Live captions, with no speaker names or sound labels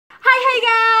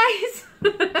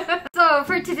So,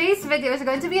 for today's video is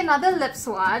going to be another lip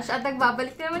swatch. At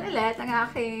nagbabalik naman ulit ang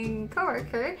aking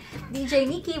coworker, DJ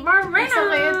Nikki Barmena.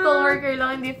 So, kayo coworker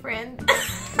lang, hindi friend.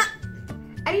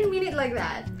 I didn't mean it like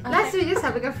that. Okay. Last week, just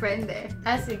having a friend there.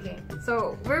 Sige.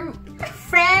 So, we're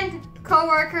friend,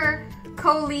 coworker,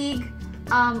 colleague,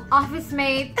 office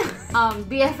mate,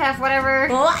 BFF,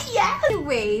 whatever. Oh, yeah!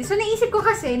 Anyway, so naisip ko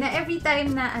kasi na every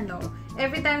time na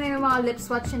may mga lip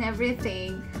swatch and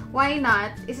everything, why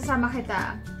not, isasama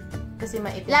kita. Kasi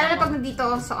maitim. Lalo na pag nandito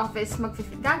sa office,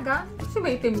 gaga, kasi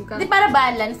maitim ka. Hindi para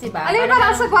balance, diba? Alam mo,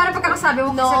 parang sa parang pagkakasabi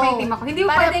mo kasi maitim ako. Hindi mo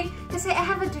para... pwedeng, kasi I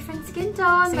have a different skin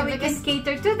tone, so we can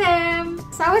cater to them.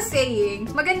 So I was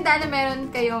saying, maganda na meron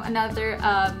kayong another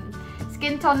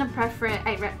skin tone na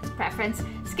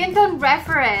skin tone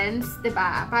reference,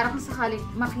 diba? Para kung sakaling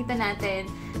makita natin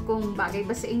kung bagay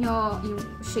ba sa inyo yung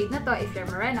shade na to, if you're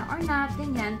morena or not,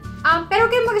 ganyan. Pero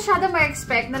kayo masyado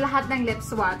ma-expect na lahat ng lip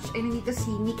swatch ay nandito si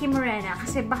Nikki Morena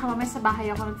kasi baka mamaya sa bahay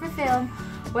ako nag-film,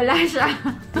 wala siya.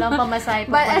 Walang pamasahe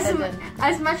pa. But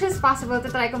as much as possible,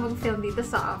 try ko mag-film dito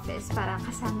sa office para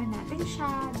kasama natin siya.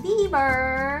 Diba?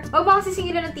 O baka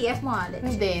sisingilan ng TF mo, Alex?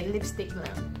 Hindi, lipstick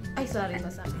lang. Ay, sorry,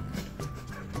 masabi.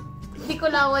 Hindi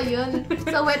ko lawa yun.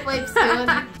 Sa wet wipes yun.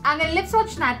 Ang lip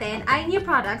swatch natin ay new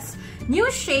products. New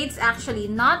shades actually.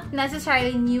 Not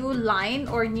necessarily new line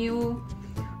or new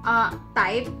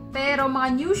type. Pero mga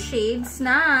new shades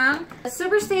ng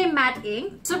Superstay Matte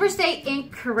Ink. Superstay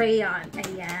Ink Crayon.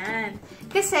 Ayan.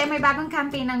 Kasi may bagong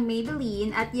campaign ng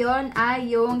Maybelline at yon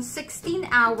ay yung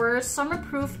 16-hour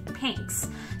Summerproof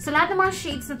Pinks. So lahat ng mga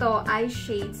shades na to ay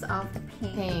shades of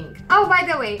pink. Oh, by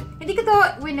the way, hindi ko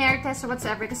to wear test or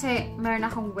whatsoever kasi meron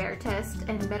akong wear test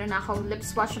and meron na akong lip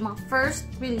swatch yung mga first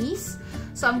release.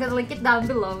 So I'm gonna link it down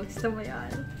below. Gusto mo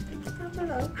yan? Down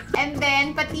below. And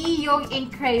then, pati yung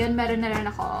ink crayon, meron na rin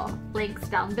ako links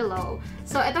down below.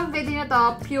 So itong video na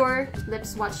to, pure lip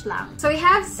swatch lang. So we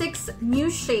have 6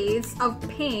 new shades of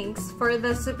pinks for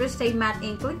the Superstay Matte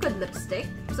Ink Liquid Lipstick.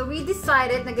 So we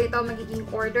decided na ganito magiging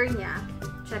order niya.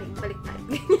 Charing, baliktad.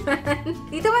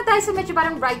 Dito man tayo sa medyo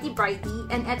parang brighty-brighty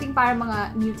and eting parang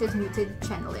mga muted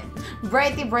channeling.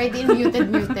 Brighty-brighty and muted.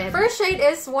 First shade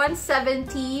is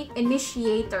 170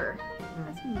 Initiator.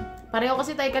 Pareho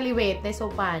kasi tayo kaliwete, so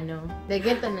paano?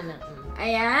 Ganito na lang.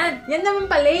 Ayan! Yan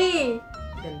naman pala eh!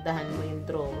 Gandahan mo yung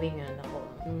drawing, Nako.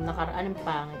 Nakaraan ang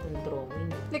pangit yung drawing.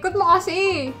 Likod mo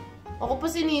kasi! Ako pa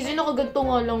sinisi, nakaganto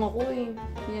nga lang ako eh.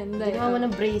 Yan, dahil. Ginawa mo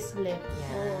ng bracelet.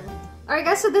 Yan. Alright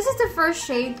guys, so this is the first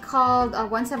shade called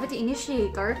 170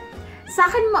 Initiator. Sa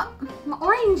akin,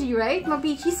 ma-orangey, right?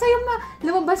 Ma-peachy. So yung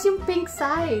lumabas yung pink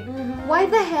side. Why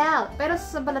the hell? Pero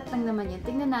sa balat lang naman yan.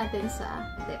 Tingnan natin sa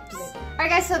lips.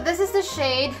 Alright guys, so this is the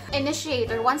shade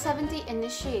Initiator. 170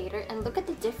 Initiator. And look at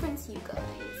the difference, you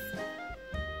guys.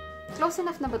 Close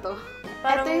enough na ba to?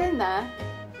 Parang... Ito yun na.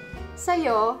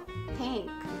 Sa'yo, pink.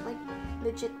 Like,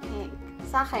 legit pink.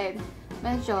 Sa akin,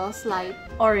 medyo slight.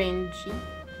 Orangey.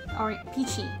 Or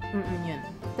peachy. Yun.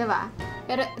 Diba?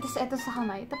 Pero ito sa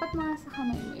kamay. Tapat mga sa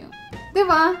kamay mo yun.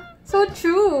 Diba? So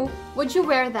true! Would you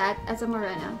wear that as a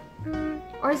morena?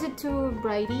 Or is it too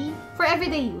brighty? For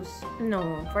everyday use?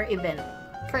 No, for event.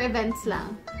 For events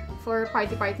lang. For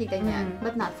party ganyan.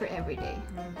 But not for everyday.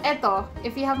 Ito,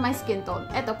 if you have my skin tone,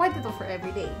 ito, pwede to for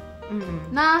everyday.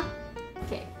 Na?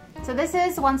 Okay. So this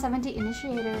is 170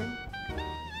 Initiator.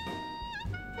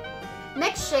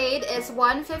 Next shade is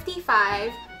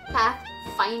 155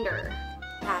 Pathfinder.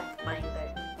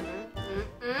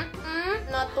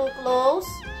 Not too close.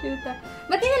 Shoot.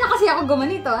 Ba't hindi na kasi ako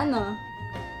gumanito? Ano?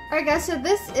 Alright guys, so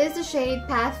this is the shade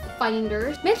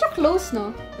Pathfinder. Medyo close,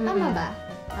 no? Tama ba?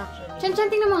 Actually. Chan,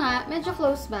 tingnan mo nga. Medyo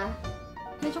close ba?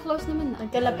 Medyo close naman na.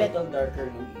 Nagkalapit.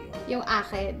 Yung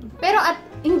akin. Pero at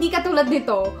hindi katulad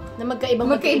nito. Na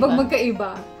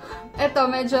magkaiba. Ito,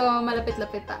 medyo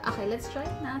malapit-lapit pa. Okay, let's try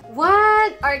it na.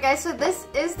 What? Alright guys, so this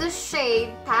is the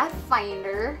shade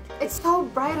Pathfinder. It's so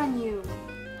bright on you.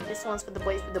 This one's for the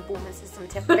boys with the booming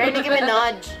system. Very Nicki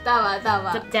Minaj. Tama.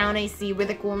 Top down AC with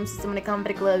the boom system when it comes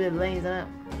to the club.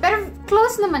 Pero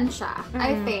close naman siya,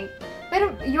 I think.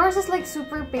 Pero yours is like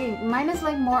super pink. Mine is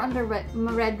like more on the red,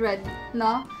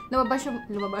 no? Lumabas yung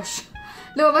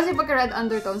pagka-red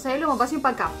undertone. Sa'yo lumabas yung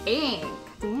pagka-pink.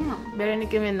 Damn. Very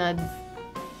Nicki Minaj.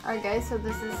 Alright guys, so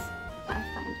this is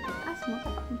Pathfinder. Mo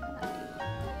tapat mo pala.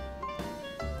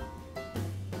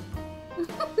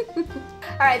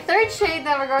 Alright, third shade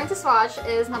that we're going to swatch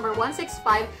is number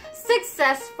 165,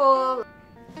 Successful.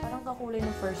 Parang kakulay ng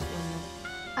first one.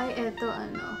 Ay, eto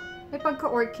ano. May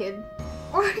pagka-orchid.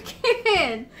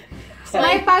 Orchid!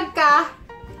 May pagka-purple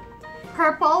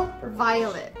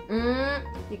violet.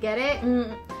 You get it?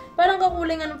 Parang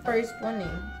kakulay nga ng first one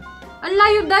eh. Ang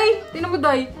layo, Day! Tinan mo,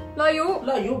 Day. Layo.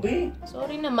 Layo, be.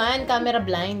 Sorry naman, camera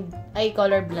blind. Ay,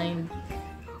 color blind.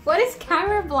 What is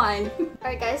camera blind?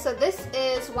 Alright guys, so this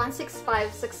is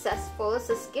 165 successful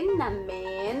sa skin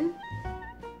namin.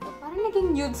 Parang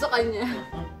naging nude sa kanya.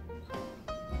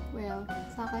 Well,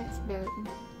 sa akin, it's very...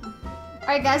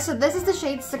 Alright guys, so this is the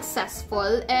shade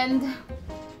Successful, and...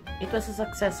 It was a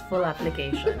successful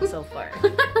application so far.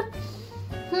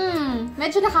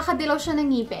 Medyo nakakadilaw siya ng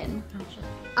ngipin.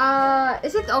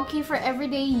 Is it okay for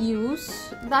everyday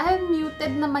use? Dahil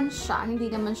muted naman siya, hindi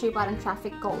naman siya parang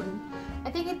traffic cone. I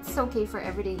think it's okay for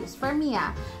everyday use. For me,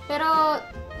 Pero...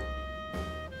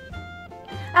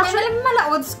 Actually,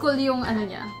 mala old school yung ano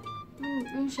niya.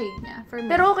 Yung shade niya, for me.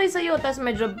 Pero okay sa'yo, tapos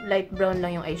medyo light brown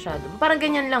lang yung eyeshadow. Parang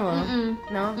ganyan lang, oh.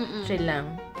 No? Chill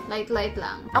lang. Light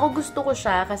lang. Ako gusto ko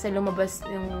siya kasi lumabas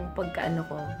yung pagkaano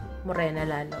ko. Morena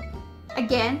lalo.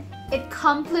 Again, it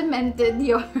complemented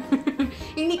your...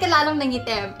 Hindi ka lalong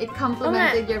nangitim. It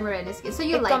complemented your morena skin. So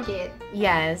you like it?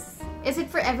 Yes. Is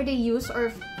it for everyday use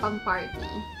or pang party?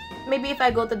 Maybe if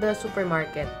I go to the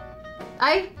supermarket.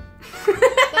 Ay!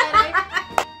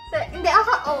 Hindi,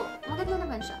 maganda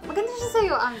naman siya. Maganda siya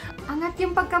sa'yo. Angat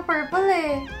yung pagka-purple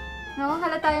eh. No?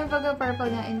 Halata yung pagka-purple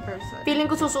niya in person.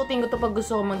 Feeling ko susuotin ko to pag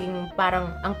gusto ko maging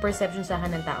parang ang perception sa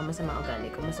akin ng tao masama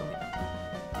ugali ko. Masungit ako.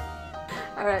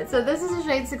 Alright, so this is a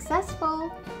shade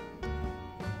Successful.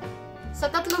 Sa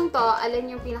tatlong to,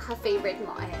 alin yung pinaka-favorite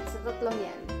mo? Ayan, sa tatlong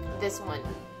yan. This one.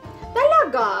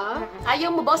 Talaga?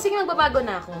 Ayaw mo ba? Sige, magbabago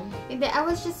na ako. Hindi, I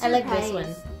was just surprised. I like this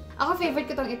one. Ako favorite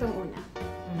ko itong una.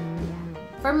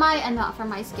 For my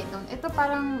skin tone, ito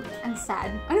parang ang sad.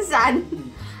 Ang sad!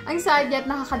 Ang sad yet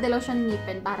nakakadalaw siya ng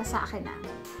ngipin para sa akin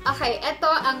Okay, ito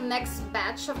ang next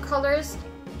batch of colors.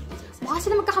 Mukha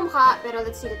sila magkakamukha, pero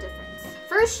let's see the difference.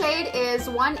 First shade is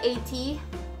 180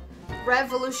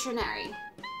 Revolutionary.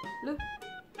 Look.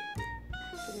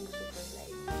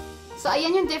 So,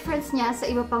 ayan yung difference niya sa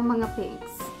iba pang mga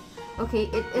pinks. Okay,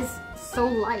 it is so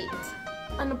light.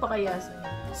 Ano pa kaya sa'yo?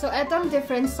 So, ito ang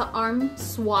difference sa arm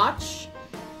swatch.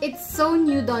 It's so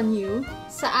nude on you.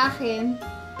 Sa akin,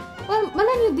 well,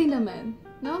 malanude din naman,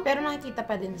 no? Pero nakikita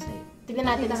pa din sa'yo. Tignan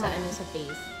natin sa ano, sa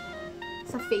face.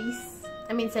 Sa face?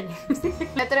 I mean, sa lips.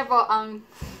 Ito na po ang...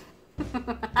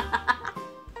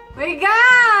 My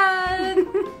God!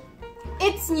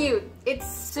 It's nude. It's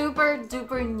super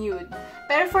duper nude.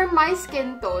 Pero for my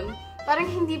skin tone, parang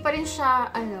hindi pa rin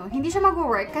siya, hindi siya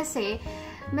mag-work kasi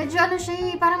medyo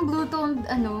siya parang blue toned,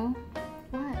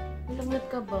 What? Lagnat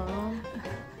ka ba?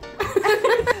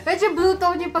 Medyo blue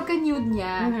tone yung pagka-nude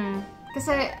niya.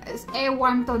 Kasi,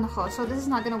 warm tone ako. So, this is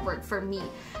not gonna work for me.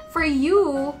 For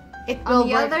you, on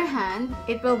the other hand,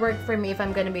 it will work for me if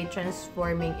I'm gonna be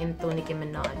transforming into Nicki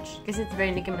Minaj. Because it's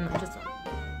very Nicki Minaj.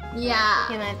 Yeah.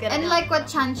 And like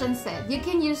what Chan said, you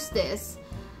can use this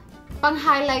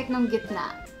pang-highlight ng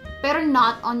gitna. Pero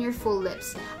not on your full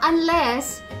lips.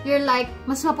 Unless, you're like,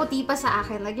 mas maputi pa sa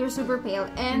akin. Like, you're super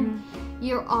pale. And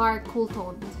you are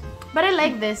cool-toned. But I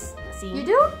like this. See? You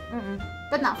do?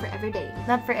 But not for everyday.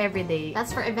 Not for everyday.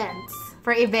 That's for events.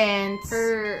 For events.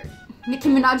 For Nicki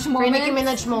Minaj moment. For Nicki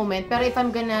Minaj moment. Pero if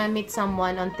I'm gonna meet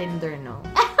someone on Tinder, no.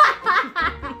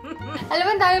 Alam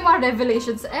mo, dami mga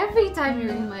revelations every time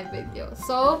you're in my video.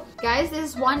 So, guys,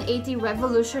 this is 180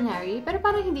 Revolutionary. Pero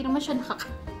parang hindi naman siya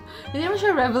hindi naman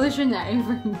siya revolutionary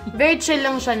for me. Very chill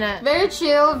lang siya na. Very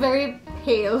chill, very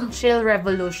pale. Chill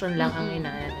revolution lang ang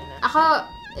inaano na. Ako,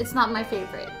 it's not my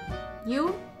favorite.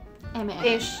 You?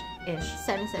 Ish.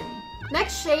 7.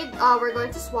 Next shade we're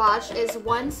going to swatch is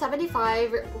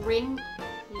 175 Ring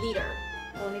Leader.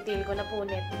 Ponytail ko na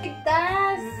punit.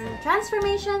 Ligtas!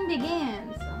 Transformation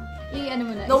begins. I-ano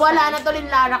mo na. Nawala na to rin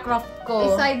Lara Croft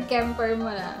ko. I-side camper mo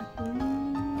na.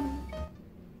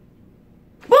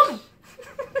 Boom!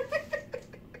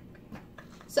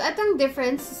 So, etong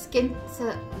difference skin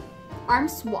sa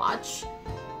arm swatch.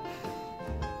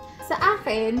 Sa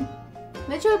akin,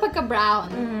 medyo may pagka-brown.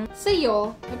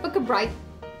 Sa'yo, may pagka-bright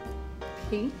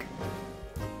pink.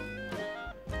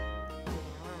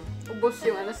 Ubos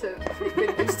yung sa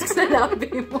lipstick sa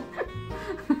labi mo.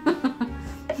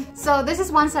 So, this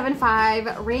is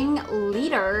 175 Ring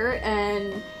Leader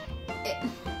and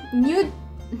nude,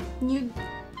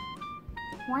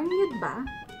 warm nude ba?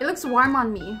 It looks warm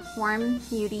on me. Warm,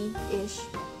 nudie-ish.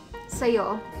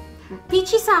 Sa'yo,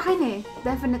 peachy sa akin eh.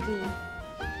 Definitely.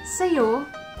 Sa'yo,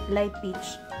 light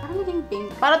peach. Parang naging pink.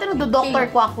 Parang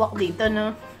tinagdo-doctor kwak-kwak dito,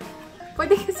 no?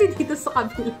 Pwede kasi dito sa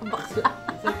kabila, bakla.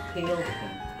 So pale.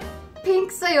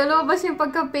 Pink sa'yo. Lumabas yung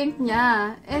pagka-pink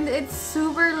niya. And it's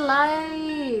super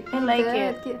light. I like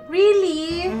it.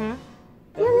 Really?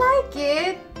 You like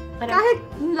it? Kahit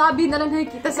labi na lang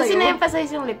nakikita sa'yo. Kasi na-emphasize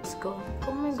yung lips ko.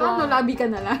 Oh my So, ano, labi ka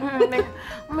na lang? Like,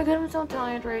 oh my God, I'm so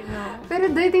tired right now. Pero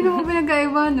dahil tingnan mo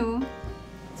pinagkaiba, no?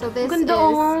 So, this Ganda,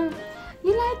 is...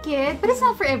 You like it? But it's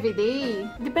not for everyday.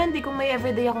 Depende kung may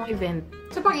everyday akong event.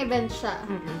 So, pang-event siya.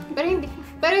 Pero hindi...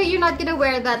 Pero you're not gonna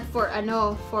wear that for,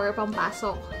 for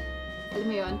pampasok. Alam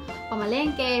mo yun?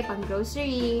 Pamalengke,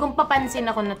 pang-grocery. Kung papansin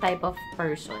ako na type of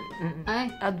person,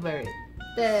 Ay. I'd wear it.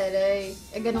 Taray.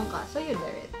 Ganun ka. So, you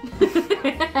wear it.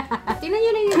 Tingnan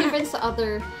nyo lang yung difference sa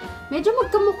other. Medyo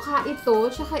magkamukha ito,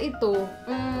 tsaka ito.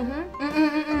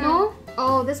 No?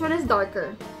 Oh, this one is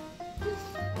darker.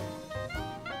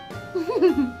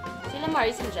 Sila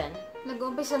Maris and Jen.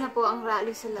 Nag-umpisa na po ang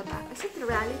rally sa labas. Is it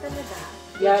rally talaga?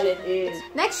 Yeah, it is.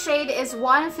 Next shade is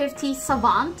 150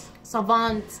 Savant.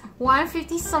 Savant.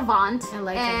 150 Savant. I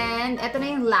like it. And ito na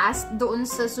yung last doon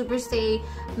sa Superstay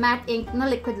Matte Ink na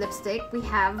liquid lipstick. We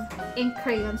have ink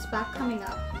crayons back coming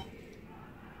up.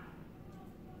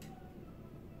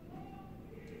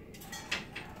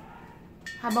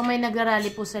 Habang may nagrarally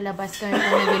po sa labas, kami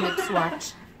po nag-lip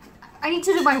swatch. I need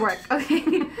to do my work, okay?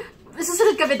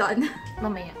 Susunod kami doon.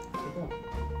 Mamaya.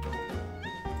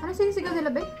 Ano sinisigaw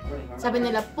nila, be? Sabi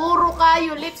nila, puro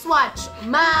kayo lip swatch.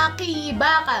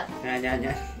 Makibaka. Yan.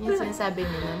 Yung sinasabi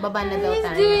nila. Baba na daw He's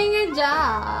tayo. doing a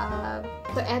job.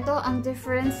 So, eto ang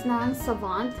difference ng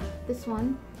Savant. This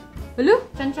one. Hello?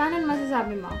 Chan-chanan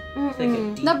masasabi mo?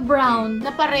 Na brown.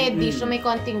 Na pa-reddish, so may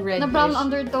konting reddish. Na brown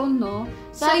undertone, no?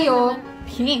 Sa'yo,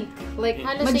 pink. Like,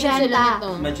 Halos same sila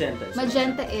nito. Magenta.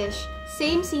 Magenta-ish.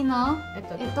 Same sino?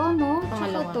 Ito, no? Tsaka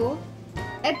Pangalawa. to.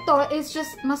 Ito is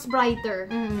just mas brighter.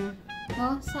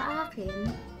 No? Sa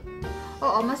akin.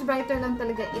 Oo, mas brighter lang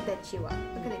talaga itechiwa.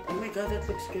 Oh my God, that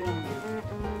looks good on you.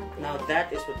 Now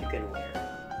that is what you can wear.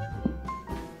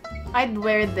 I'd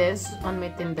wear this on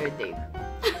my Tinder date.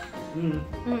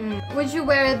 Would you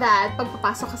wear that pag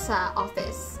papasok ka sa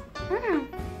office?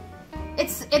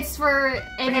 It's for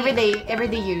Everyday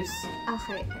use.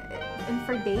 Okay. And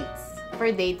for dates?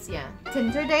 For dates, yeah.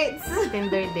 Tinder dates?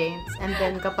 Tinder dates. And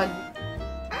then kapag...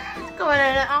 Why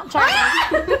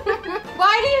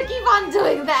Why do you keep on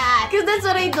doing that? Because that's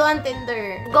what I do on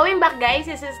Tinder. Going back, guys,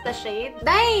 this is the shade.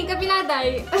 Day! Kabila,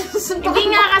 day! Hindi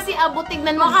nga kasi abot,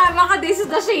 tignan mo. Baka this is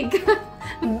the shade.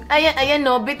 Ayan,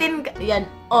 no. Bitin ka. Yan.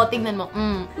 O, tignan mo.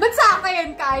 Ba't sa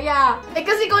akin kaya? Eh,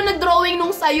 kasi ikaw nag-drawing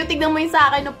nung sa'yo. Tignan mo yung sa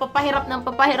akin. Papahirap ng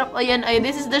papahirap. Ayan,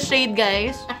 this is the shade,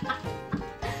 guys.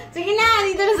 Sige na,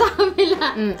 dito na sa kabila.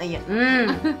 Ayan.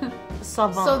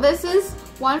 Savant. So this is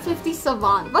 150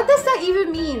 Savant. What does that even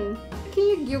mean? Can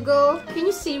you Google? Can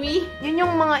you Siri? Yun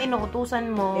yung mga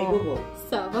inuutusan mo. Hey Google.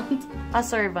 Savant. A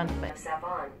servant pa.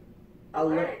 Savant. A A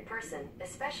learned person,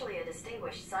 especially a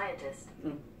distinguished scientist.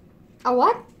 A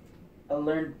what? A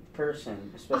learned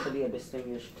person, especially a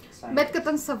distinguished scientist. Bet ka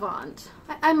tong Savant.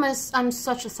 I'm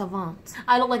such a savant.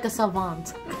 I look like a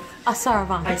savant. A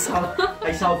servant. I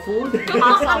saw food.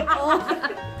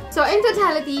 So, in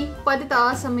totality, pwede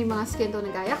to sa may mga skin tone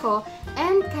na gaya ko,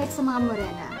 and kahit sa mga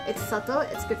morena. It's subtle,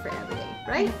 it's good for everyday,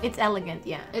 right? It's elegant,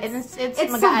 yeah. It's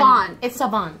magaan. savant. It's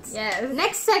savant. Yes.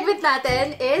 Next segment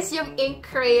natin is yung ink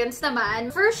crayons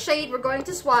naman. First shade we're going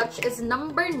to swatch is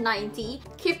number 90.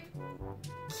 Keep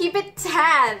it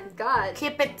tan. God.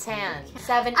 Keep it tan.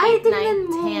 7, 8, Ay,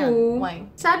 tingnan 9, mo. 10. Why?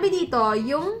 Sabi dito,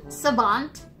 yung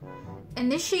Savant,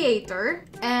 Initiator,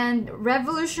 and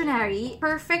Revolutionary,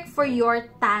 perfect for your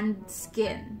tanned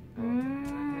skin.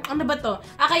 Ano ba to?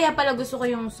 Kaya pala gusto ko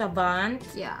yung savant.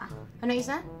 Yeah. Ano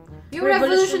isa? Yung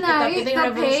Revolutionary, Ito yung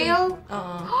the pale.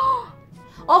 Oo.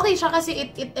 Okay siya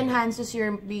kasi it enhances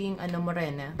your being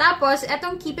morena. Tapos,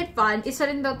 etong Keep It Fun, isa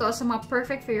rin daw to sa mga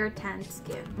perfect for your tanned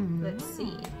skin. Let's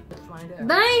see. Let's find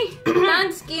out. Day!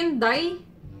 Tanned skin, day!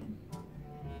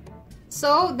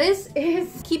 So, this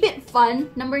is Keep It Fun,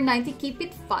 number 90, Keep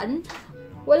It Fun.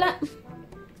 Wala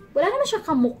naman siya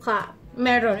kamukha.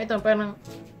 Meron. Ito, parang...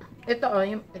 Ito,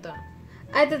 ito.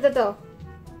 Ay, ito.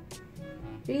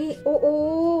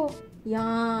 Oo.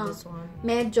 Yeah. This one.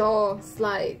 Medyo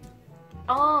slight.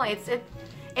 Oh, it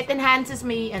enhances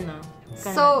me,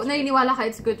 So, naniniwala ka,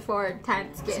 it's good for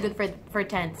tanned skin. It's good for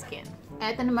tan skin.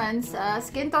 Eto naman, sa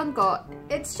skin tone ko,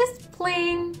 it's just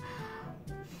plain...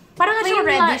 Parang nga siyang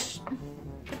plain reddish.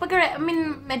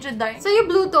 Medyo dark. So, yung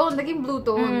blue tone, naging blue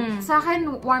tone. Sa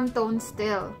akin, warm tone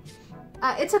still.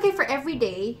 It's okay for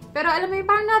everyday. Pero alam mo,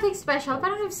 parang nothing special.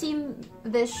 Parang I've seen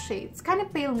this shade. It's kind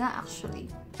of pale nga, actually.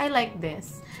 I like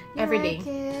this. You Everyday. like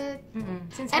it?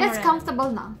 And it's comfortable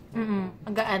na.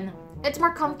 Magaan. It's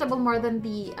more comfortable more than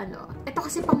the, Ito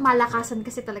kasi pang malakasan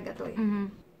kasi talaga to eh.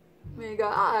 My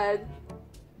God.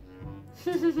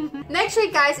 Next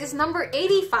shade, guys, is number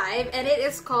 85, and it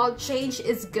is called Change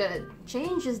is Good.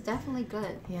 Change is definitely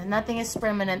good. Yeah, nothing is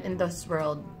permanent in this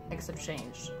world except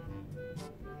change.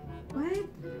 What?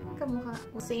 Kamukha.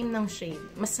 Same ng shade.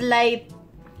 Mas light.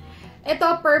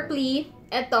 Ito, purpley.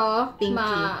 Ito,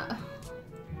 Pinky.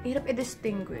 Hirap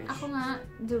i-distinguish. Ako nga,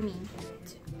 dumi.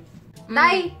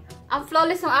 Day! Ang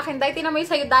flawless ng akin. Day, tinan mo yung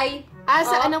sa'yo, Day.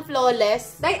 Sa anong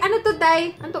flawless? Day, ano to,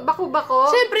 Day? Ano to? Bako-bako?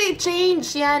 Siyempre,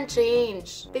 change yan.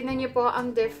 Change. Tingnan niyo po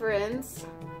ang difference.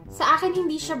 Sa akin,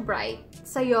 hindi siya bright.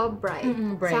 Sa'yo, bright.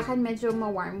 Bright. Sa akin, medyo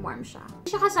ma-warm-warm siya.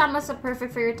 Hindi siya kasama sa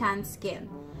Perfect for Your Tan Skin.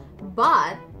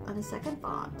 But, on the second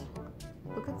thought,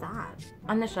 look at that.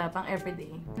 Ano siya, pang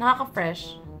everyday.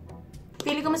 Nakaka-fresh.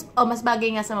 Pili ko mas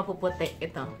bagay nga sa mapuputi.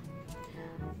 Ito.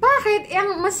 Bakit?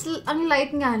 Ang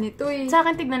light nga nito eh. Sa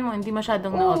akin, tignan mo, hindi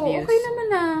masyadong na-obvious. Okay naman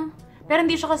ah. Pero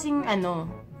hindi siya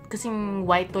kasing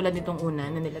white tulad nitong una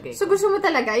na nilagay ko. So, gusto mo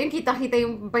talaga yung kita-kita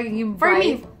yung For me.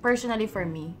 bright? Personally, for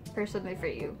me. Personally for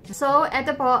you. So,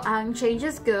 eto po, ang Change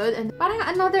is Good. And parang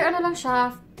another, lang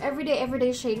siya, everyday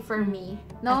shade for me.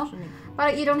 No? Actually.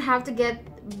 Parang you don't have to get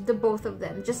the both of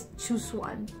them. Just choose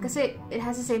one. Kasi it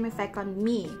has the same effect on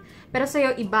me. Pero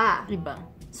sa'yo, iba. Iba.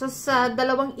 So, sa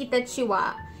dalawang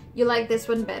itechiwa, you like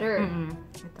this one better.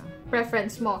 Ito.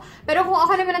 Preference mo. Pero kung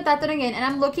ako naman ang tatanungin, and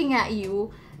I'm looking at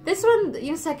you, this one,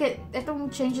 yung second, itong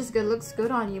Change is Good looks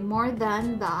good on you more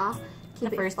than the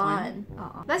Keep The It first Fun.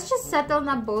 Let's just settle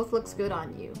na both looks good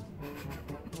on you.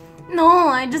 No,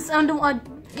 I don't want...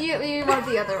 You want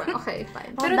the other one. Okay,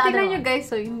 fine. Pero the other tingnan one. nyo guys,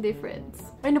 so yung difference.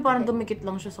 Ay, parang dumikit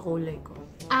lang siya sa kulay ko.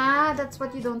 Ah, that's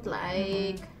what you don't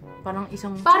like. Parang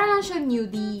isang... Parang lang siya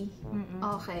nudie.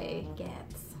 Okay,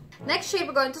 gets. Next shade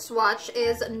we're going to swatch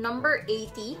is number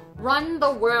 80. Run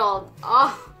the World. Oh,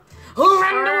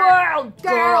 Run the world,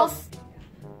 girls!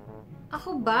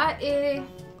 Ako ba,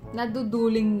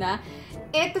 naduduling na.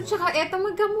 Eto tsaka eto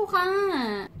magkamukha.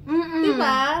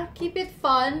 Diba? Keep It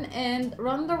Fun and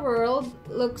Run the World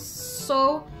looks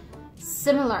so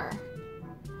similar.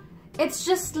 It's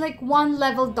just like one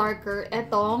level darker.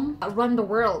 Etong Run the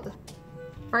World.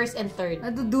 First and third.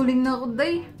 Naduduling na ako,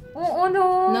 day. Oo,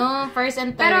 no. No, first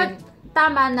and Pero third.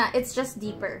 tama na, it's just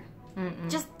deeper.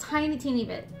 Just tiny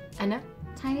bit. Ano?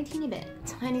 Tiny bit.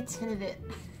 Tiny bit.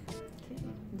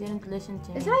 Didn't listen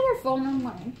to Is me. that your phone or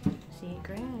mine?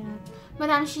 Secret.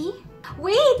 Madam Shi?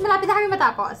 Wait! Malapit na kami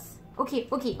matapos. Okay.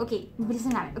 Mabilis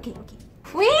na namin. Okay.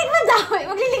 Wait, madam!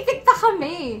 Magliligpit pa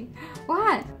kami.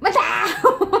 What?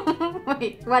 Madam!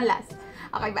 Wait, one last.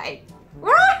 Okay, bye.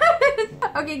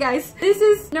 Okay, guys. This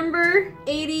is number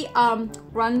 80,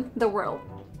 Run the World.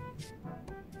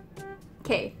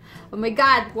 Okay. Oh my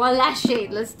god, one last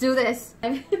shade. Let's do this.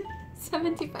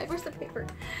 75. Where's the paper?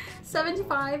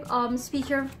 75. Speak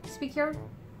your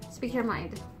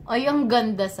mind. Ay, ang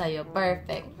ganda sa'yo.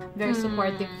 Perfect. Very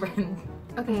supportive friend.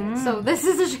 Okay, so this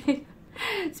is the shade.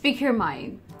 Speak Your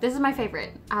Mind. This is my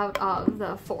favorite out of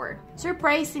the 4.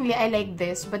 Surprisingly, I like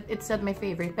this, but it's not my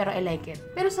favorite, pero I like it.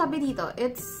 Pero sabi dito,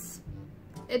 it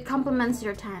complements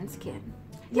your tan skin.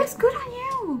 Looks good on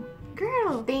you,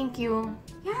 girl. Thank you.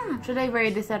 Yeah. Should I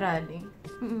wear this sa rally?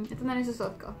 Ito na rin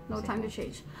susuot ko. No time to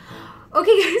change.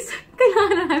 Okay, guys.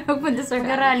 Kailangan na namin magpunta sa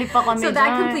Mag-rally pa kami So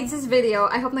that dyan. completes this video.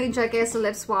 I hope nag-enjoy kayo sa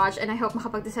lip swatch and I hope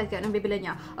makapag-decide kayo anong bibili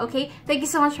nyo. Okay? Thank you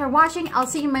so much for watching. I'll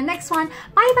see you in my next one.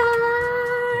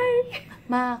 Bye-bye!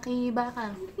 Makiba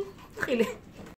ka.